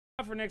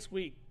for next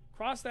week.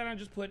 Cross that out and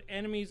just put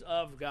enemies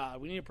of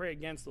God. We need to pray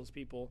against those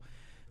people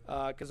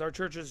because our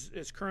church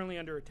is currently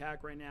under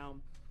attack right now.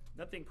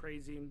 Nothing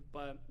crazy,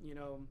 but,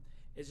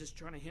 it's just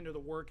trying to hinder the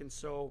work. And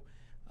so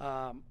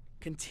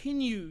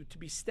continue to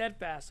be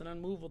steadfast and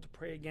unmovable to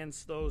pray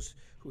against those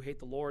who hate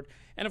the Lord.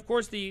 And, of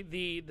course,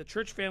 the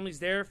church families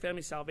there,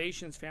 family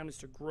salvations, families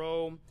to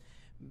grow,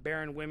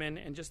 barren women,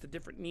 and just the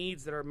different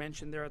needs that are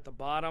mentioned there at the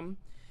bottom.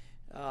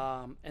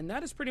 And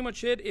that is pretty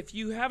much it. If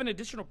you have an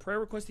additional prayer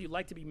request that you'd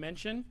like to be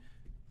mentioned,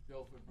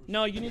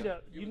 no, you need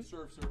to. You can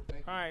serve, sir.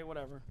 Thank you. All right,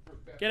 whatever.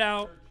 Get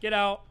out. Get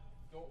out.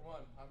 Don't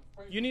run. I'm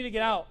praying You need to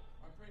get out.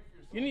 I'm praying for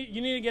yourself.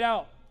 You need to get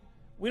out.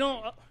 We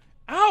don't.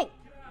 Out.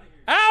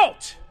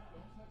 Out.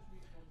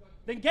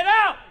 Then get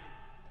out.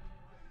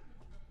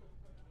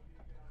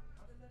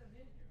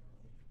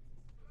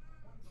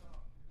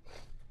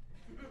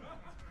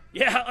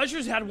 Yeah,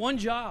 ushers had one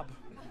job.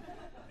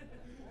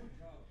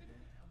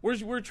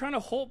 We're trying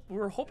to hope.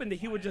 We're hoping that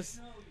he would just.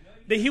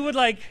 That he would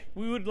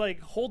we would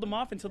hold them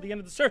off until the end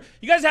of the service.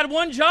 You guys had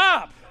one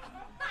job.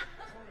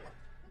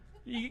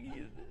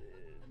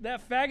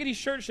 That faggoty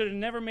shirt should have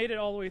never made it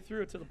all the way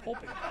through to the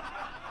pulpit.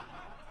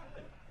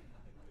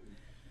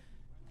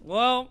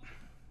 Well,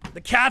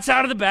 the cat's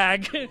out of the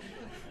bag.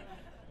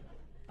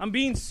 I'm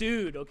being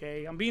sued,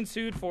 okay? I'm being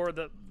sued for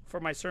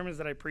my sermons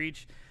that I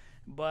preach,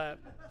 but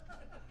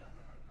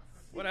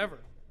whatever.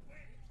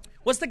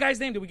 What's the guy's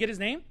name? Did we get his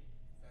name?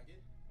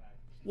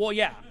 Well,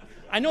 yeah.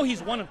 I know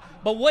he's one of them.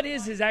 But what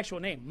is his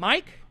actual name?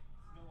 Mike?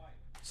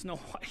 Snow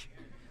White.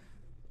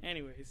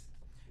 Anyways,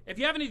 if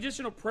you have any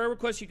additional prayer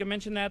requests, you can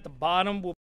mention that at the bottom. We'll